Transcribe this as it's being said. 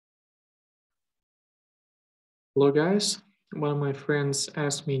Hello guys, one of my friends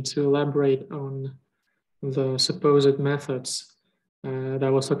asked me to elaborate on the supposed methods that I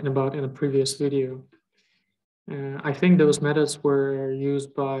was talking about in a previous video. I think those methods were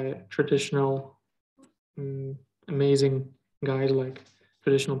used by traditional amazing guys like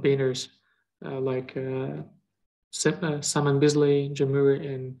traditional painters Simon Bisley,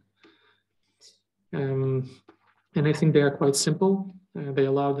 Jamur, um, and I think they are quite simple. They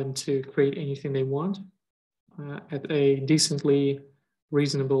allow them to create anything they want at a decently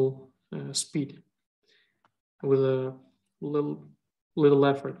reasonable speed with a little little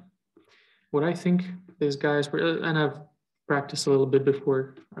effort. What I think these guys were, and I've practiced a little bit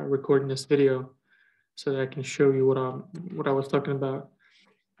before recording this video, so that I can show you what I was talking about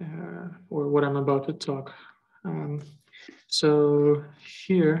or what I'm about to talk. So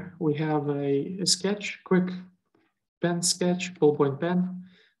here we have a sketch, quick pen sketch, ballpoint pen.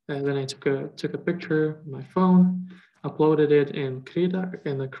 And then I took a picture with my phone, uploaded it in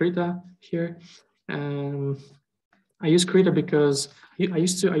the Krita here. I use Krita because I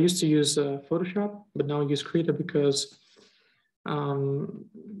used to use Photoshop, but now I use Krita because I don't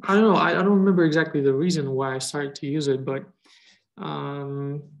know. I don't remember exactly the reason why I started to use it, but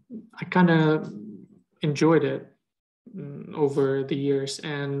I kind of enjoyed it over the years,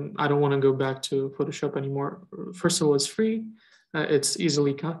 and I don't want to go back to Photoshop anymore. First of all, it's free, it's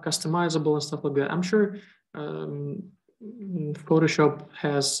easily customizable and stuff like that. I'm sure Photoshop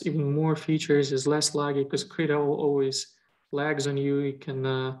has even more features, is less laggy because Krita always lags on you. You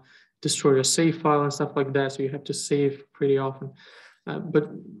can destroy a save file and stuff like that, so you have to save pretty often. But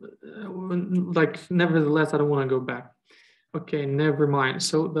nevertheless, I don't want to go back. Okay, never mind.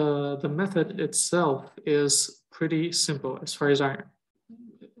 So the method itself is pretty simple as far as I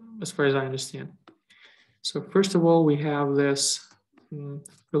understand. So first of all, we have this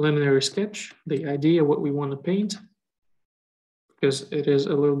preliminary sketch, the idea what we want to paint, because it is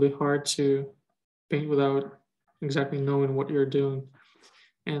a little bit hard to paint without exactly knowing what you're doing.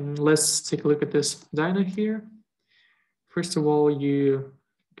 And let's take a look at this dyno here. First of all, you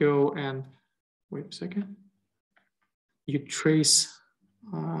go and wait a second. You trace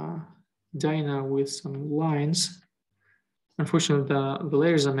dyno with some lines. Unfortunately, the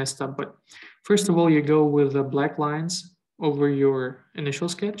layers are messed up, but first of all, you go with the black lines over your initial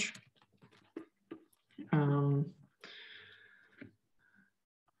sketch.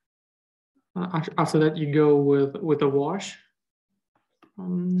 After that, you go with a wash.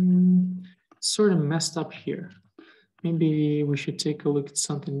 Sort of messed up here. Maybe we should take a look at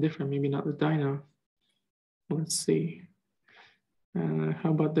something different. Maybe not the dyno. Let's see. How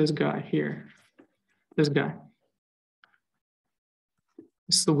about this guy here? This guy.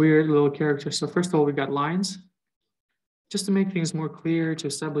 It's the weird little character. So first of all, we got lines, just to make things more clear, to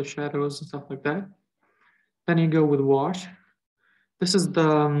establish shadows and stuff like that. Then you go with wash. This is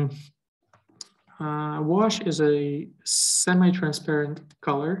the wash is a semi-transparent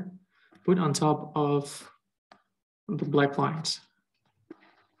color put on top of the black lines.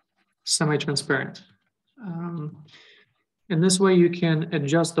 Semi-transparent. In this way, you can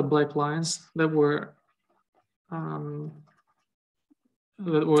adjust the black lines that were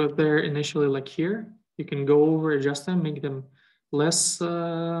there initially, like here. You can go over, adjust them, make them less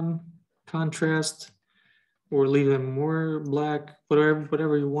contrast, or leave them more black,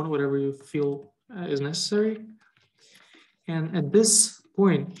 whatever you want, whatever you feel is necessary. And at this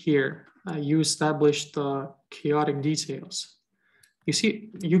point here, you establish the chaotic details. You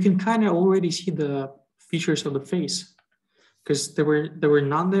see, you can kind of already see the features of the face because there were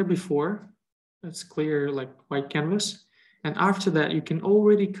none there before. It's clear, like white canvas. And after that, you can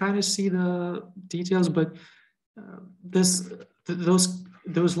already kind of see the details, but those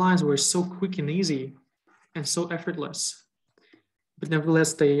lines were so quick and easy and so effortless. But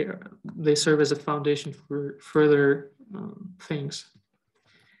nevertheless, they serve as a foundation for further things.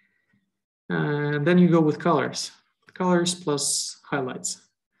 And then you go with colors plus highlights.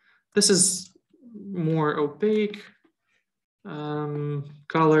 This is more opaque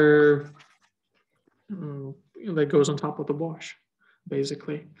color that goes on top of the wash,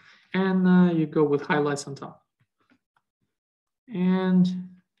 basically. And you go with highlights on top. And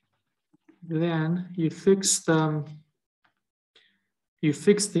then you fix the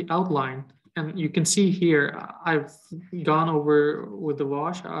outline. And you can see here, I've gone over with the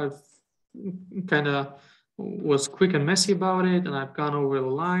wash. I've kind of was quick and messy about it, and I've gone over the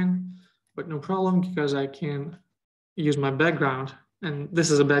line, but no problem because I can use my background. And this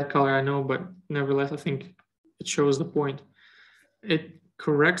is a bad color, I know, but nevertheless, I think it shows the point. It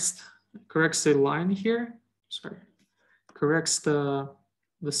corrects the line here. Sorry, corrects the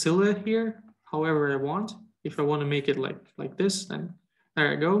silhouette here, however I want. If I want to make it like this, then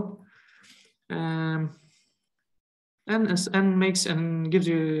there I go. And gives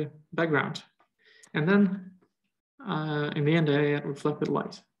you background. And then in the end, I add reflected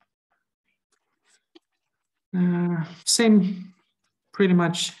light. Same, pretty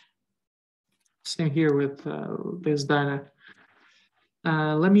much same here with this Dyna.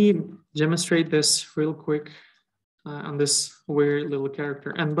 Let me demonstrate this real quick on this weird little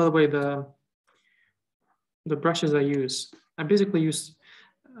character. And by the way, the brushes I use, I basically use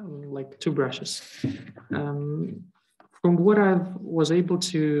like 2 brushes. From what I was able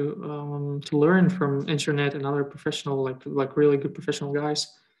to learn from internet and other professional, like really good professional guys,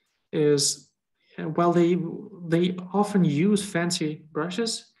 is while they often use fancy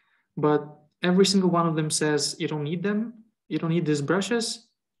brushes, but every single one of them says you don't need them. You don't need these brushes.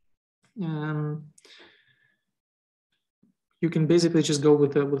 You can basically just go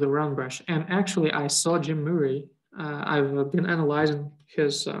with the round brush. And actually, I saw Jim Murray. I've been analyzing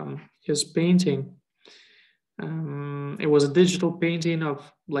his painting. It was a digital painting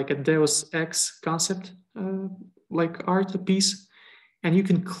of like a Deus Ex concept, like art piece, and you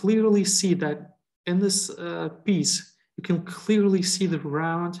can clearly see that in this piece, you can clearly see the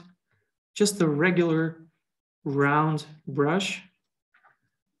round, just the regular round brush.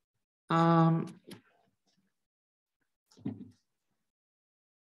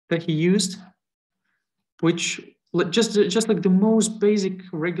 That he used, which just like the most basic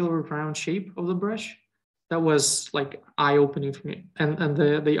regular round shape of the brush, that was like eye-opening for me. And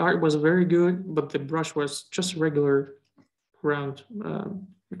the art was very good, but the brush was just a regular round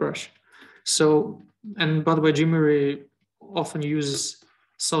brush. So, and by the way, Jim Murray often uses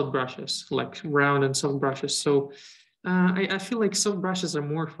soft brushes, like round and soft brushes. So I feel like soft brushes are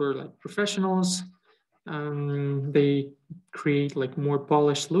more for like professionals. They create like more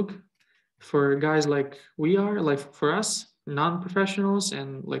polished look. For guys like we are, like for us, non-professionals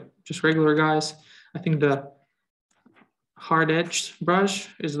and like just regular guys, I think the hard-edged brush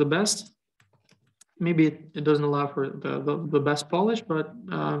is the best. Maybe it doesn't allow for the best polish, but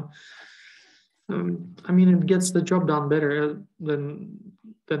I mean, it gets the job done better than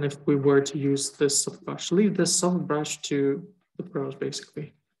if we were to use this soft brush. Leave this soft brush to the pros,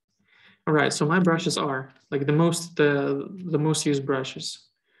 basically. All right, so my brushes are like the most used brushes.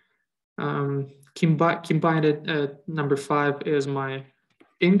 Combined at number 5 is my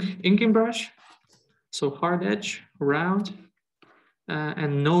inking brush. So hard edge, round,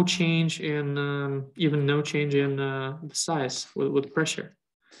 and no change in even no change in the size with pressure.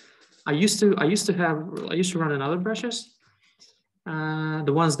 I used to run in other brushes,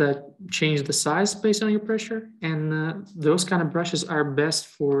 the ones that change the size based on your pressure, and those kind of brushes are best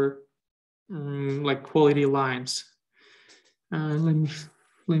for like quality lines.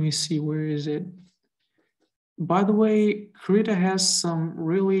 Let me see, where is it? By the way, Krita has some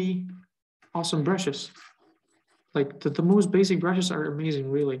really awesome brushes. Like the most basic brushes are amazing,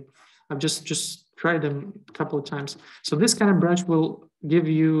 really. I've just tried them a couple of times. So this kind of brush will give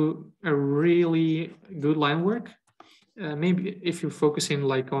you a really good line work. Maybe if you're focusing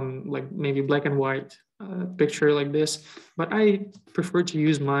like on like maybe black and white picture like this, but I prefer to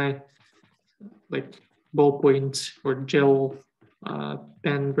use my like ballpoint or gel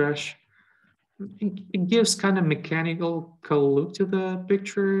pen brush. It gives kind of mechanical look to the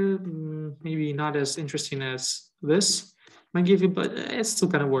picture. Maybe not as interesting as this might give you, but it still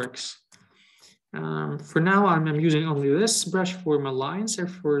kind of works. For now, I'm using only this brush for my lines or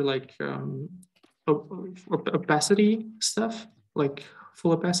for like opacity stuff, like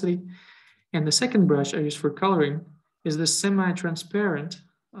full opacity. And the second brush I use for coloring is this semi-transparent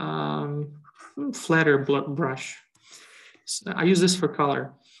flatter brush. So I use this for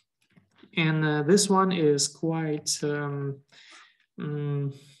color. And this one is quite, how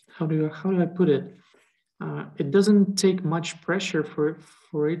do I put it? It doesn't take much pressure for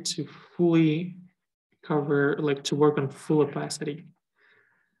it to fully cover, like to work on full opacity.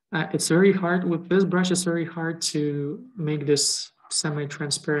 It's very hard with this brush. It's very hard to make this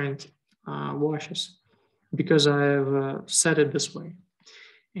semi-transparent washes because I've set it this way.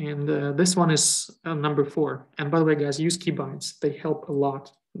 And this one is number 4. And by the way, guys, use keybinds. They help a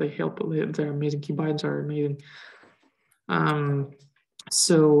lot. They help. They're amazing. Keybinds are amazing.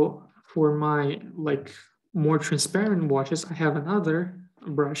 So for my like more transparent washes, I have another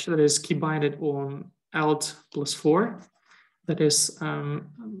brush that is keybinded on Alt +4. That is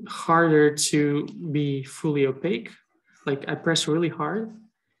harder to be fully opaque. Like I press really hard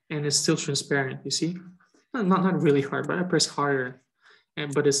and it's still transparent, you see? Not really hard, but I press harder,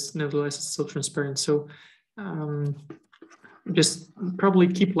 but it's nevertheless it's still transparent. So just probably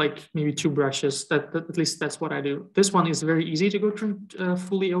keep like maybe 2 brushes. That at least that's what I do. This one is very easy to go through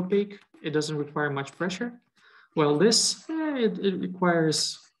fully opaque. It doesn't require much pressure. Well, this, it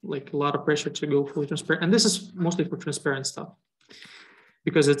requires like a lot of pressure to go fully transparent. And this is mostly for transparent stuff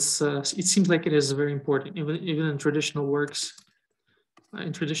because it seems like it is very important. Even in traditional works,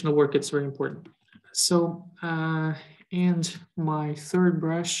 in traditional work, it's very important. So, and my third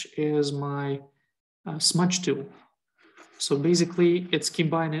brush is my smudge tool. So basically it's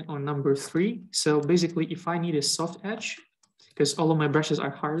combined on number 3. So basically if I need a soft edge, because all of my brushes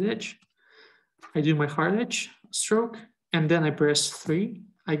are hard edge, I do my hard edge stroke and then I press 3.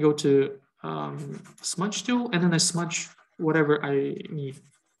 I go to smudge tool and then I smudge whatever I need.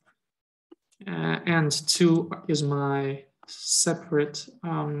 And 2 is my separate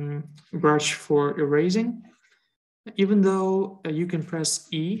brush for erasing. Even though you can press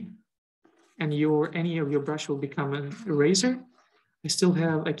E and any of your brush will become an eraser, I still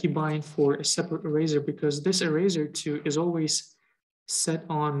have a keybind for a separate eraser because this eraser too is always set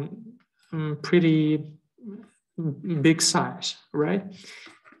on pretty big size, right?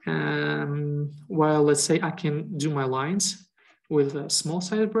 While let's say I can do my lines with a small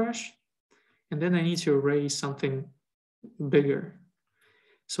sided brush, and then I need to erase something bigger.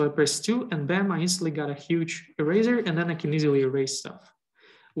 So I press 2 and bam, I instantly got a huge eraser and then I can easily erase stuff.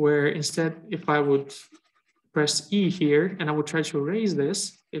 Where instead, if I would press E here and I would try to erase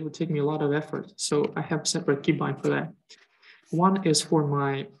this, it would take me a lot of effort. So I have separate keybind for that. One is for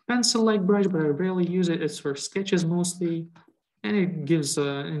my pencil-like brush, but I rarely use it. It's for sketches mostly, and it gives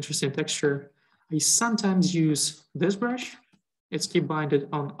an interesting texture. I sometimes use this brush. It's keybinded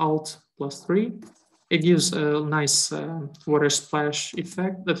on Alt+3. It gives a nice water splash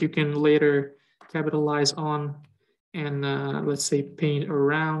effect that you can later capitalize on and let's say paint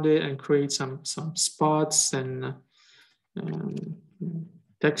around it and create some spots and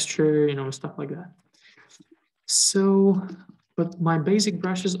texture, stuff like that. So, but my basic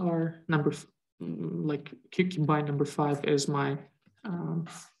brushes are like combined number 5 is my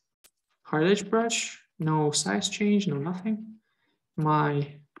hard edge brush, no size change, no nothing. My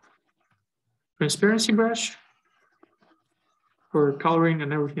transparency brush for coloring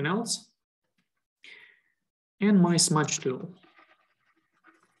and everything else. And my smudge tool.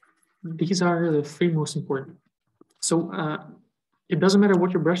 These are the 3 most important. So it doesn't matter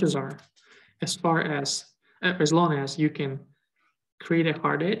what your brushes are, as long as you can create a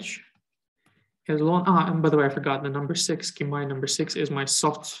hard edge. And by the way, I forgot the number 6. Combined number 6 is my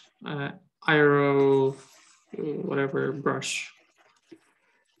soft aero whatever brush.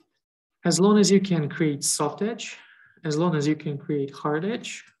 As long as you can create soft edge, as long as you can create hard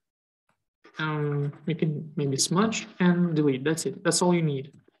edge, you can maybe smudge and delete. That's it. That's all you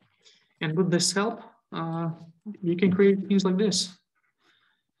need. And with this help, you can create things like this.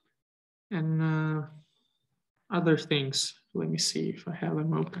 And other things. Let me see if I have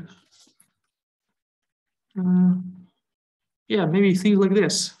them open. Yeah, maybe things like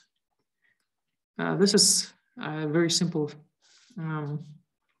this. This is a very simple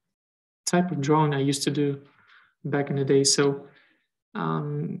type of drawing I used to do back in the day. So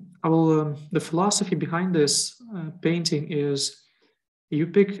the philosophy behind this painting is you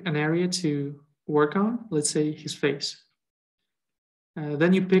pick an area to work on, let's say his face.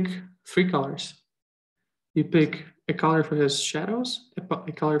 Then you pick 3 colors. You pick a color for his shadows,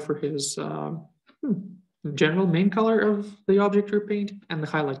 a color for his general main color of the object you're painting, and the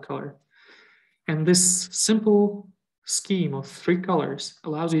highlight color. And this simple scheme of 3 colors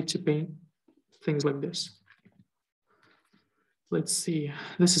allows you to paint things like this. Let's see.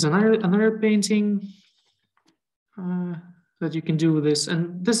 This is another painting that you can do with this,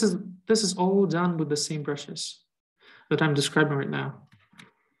 and this is all done with the same brushes that I'm describing right now.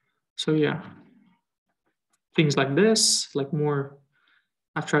 So yeah, things like this, like more.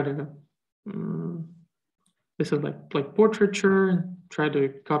 I've tried to. This is like portraiture. Try to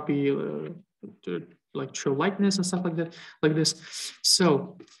copy to like show likeness and stuff like that, like this.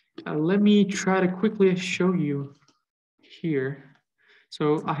 So let me try to quickly show you here.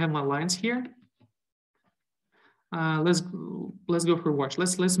 So I have my lines here. Let's go for wash.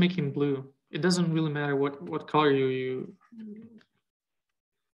 Let's make him blue. It doesn't really matter what color you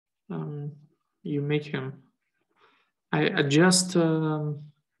make him. I adjust the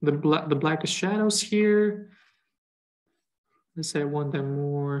blackest shadows here. Let's say I want them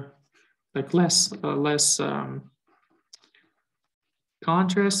more like less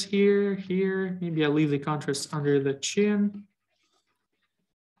contrast here. Maybe I leave the contrast under the chin.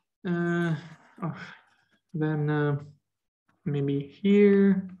 Then maybe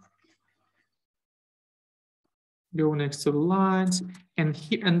here. Go next to the lines, and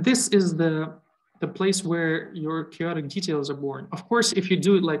here, and this is the place where your chaotic details are born. Of course, if you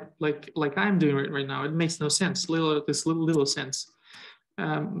do it like I'm doing it right now, it makes no sense. Little sense.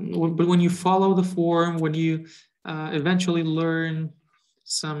 But when you follow the form, when you eventually learn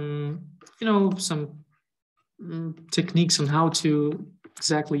some, some techniques on how to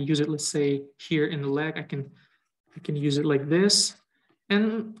exactly use it. Let's say here in the leg, I can use it like this,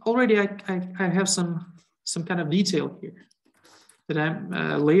 and already I have some kind of detail here that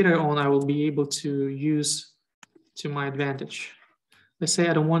I later on I will be able to use to my advantage. Let's say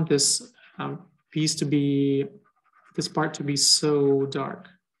I don't want this piece to be, this part to be so dark.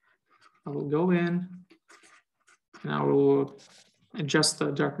 I will go in and I will adjust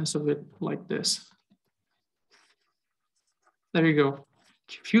the darkness of it like this. There you go.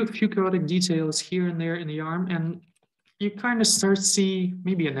 Few chaotic details here and there in the arm, and you kind of start to see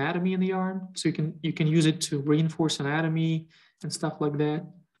maybe anatomy in the arm. So you can use it to reinforce anatomy and stuff like that,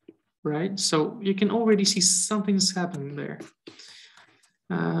 right? So you can already see something's happening there.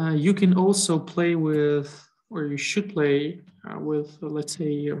 You can also play with, or you should play with, let's say,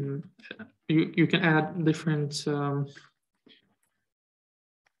 you can add different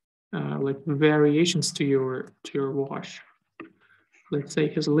like variations to your wash. Let's say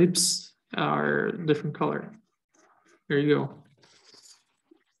his lips are different color. There you go.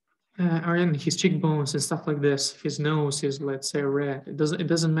 Or in his cheekbones and stuff like this. His nose is, let's say, red. It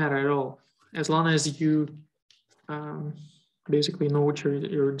doesn't matter at all, as long as you basically know what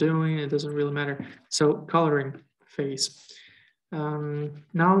you're doing. It doesn't really matter. So coloring phase.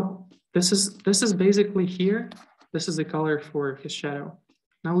 Now this is basically here. This is the color for his shadow.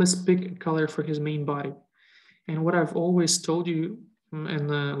 Now let's pick a color for his main body. And what I've always told you, and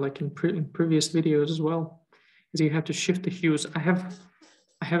like in previous videos as well, is you have to shift the hues. I have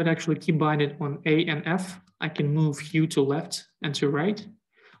it actually key binded on A and F. I can move hue to left and to right,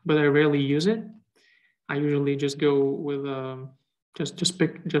 but I rarely use it. I usually just go with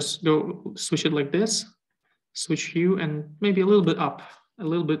just go switch it like this, switch hue, and maybe a little bit up, a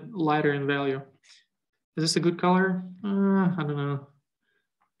little bit lighter in value. Is this a good color? I don't know.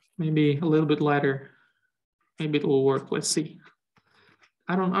 Maybe a little bit lighter. Maybe it will work. Let's see.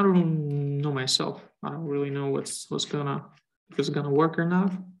 I don't know myself. I don't really know what's gonna, if it's gonna work or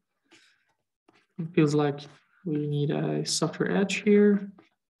not. It feels like we need a softer edge here.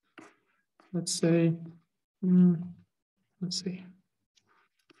 Let's say, let's see.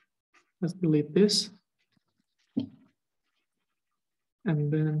 Let's delete this.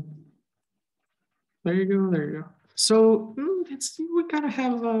 And then there you go, there you go. So we kind of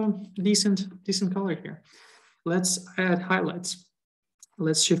have a decent color here. Let's add highlights.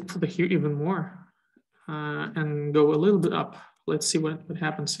 Let's shift the hue even more and go a little bit up. Let's see what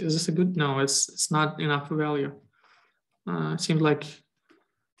happens. Is this a good? No, it's not enough value. It seems like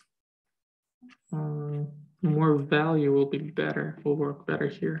more value will be better, will work better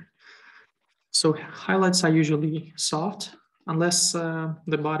here. So highlights are usually soft, unless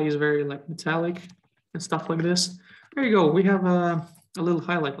the body is very like metallic and stuff like this. There you go. We have a little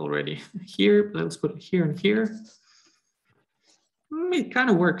highlight already here. Let's put it here and here. It kind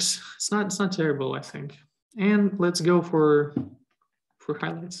of works. It's not terrible, I think. And let's go for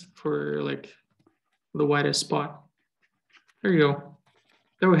highlights for like the widest spot. There you go.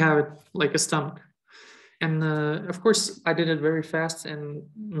 There we have it, like a stomach. And of course, I did it very fast and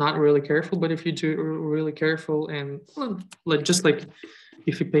not really careful. But if you do really careful and like just like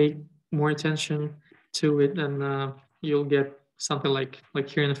if you pay more attention to it, then you'll get something like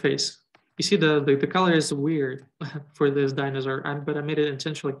here in the face. You see the color is weird for this dinosaur, but I made it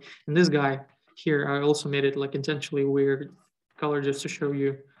intentionally. And this guy here, I also made it like intentionally weird color just to show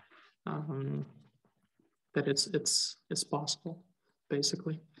you that it's possible,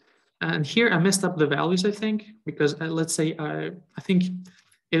 basically. And here I messed up the values, I think, because let's say I think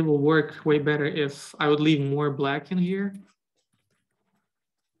it will work way better if I would leave more black in here.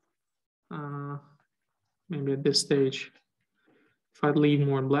 Maybe at this stage, if I'd leave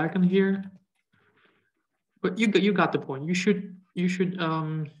more black in here. But you got the point. You should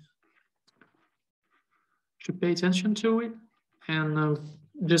pay attention to it and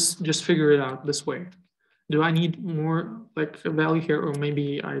just figure it out this way. Do I need more like a value here, or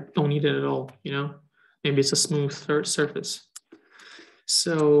maybe I don't need it at all? You know, maybe it's a smooth surface.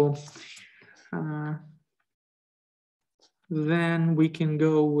 So then we can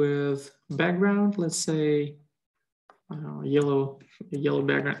go with background. Let's say yellow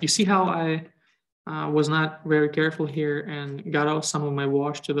background. You see how I was not very careful here and got out some of my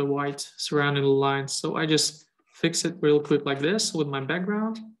wash to the white surrounding the lines. So I just fix it real quick like this with my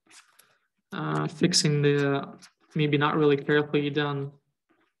background, fixing the maybe not really carefully done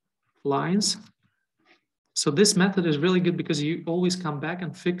lines. So this method is really good because you always come back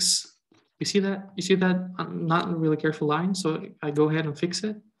and fix. You see that? You see that not really careful line? So I go ahead and fix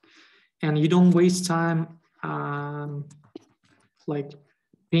it. And you don't waste time like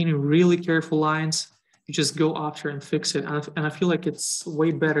painting really careful lines. You just go after and fix it. And I feel like it's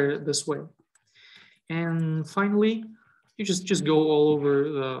way better this way. And finally, you just go all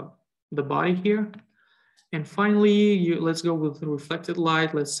over the body here. And finally, let's go with the reflected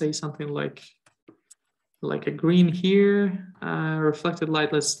light. Let's say something like a green here. Reflected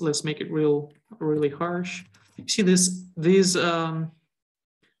light. Let's make it really harsh. You see this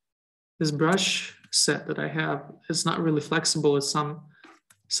brush set that I have is not really flexible. It's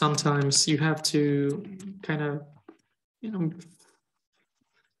sometimes you have to kind of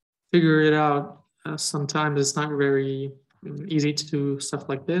figure it out. Sometimes it's not very easy to do stuff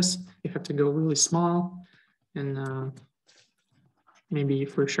like this. You have to go really small and maybe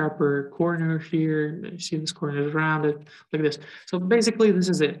for a sharper corner here, you see this corner is rounded like this. So basically this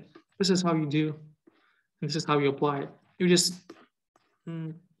is it. This is how you do, and this is how you apply it. You just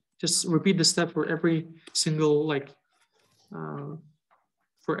repeat the step for every single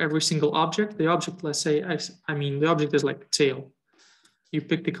for every single object. The object, let's say, the object is like tail. You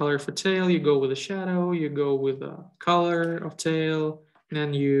pick the color for tail, you go with a shadow, you go with the color of tail, and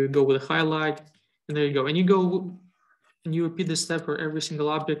then you go with a highlight, and there you go. And you repeat this step for every single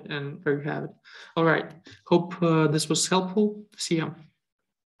object, and there you have it. All right, hope this was helpful. See ya.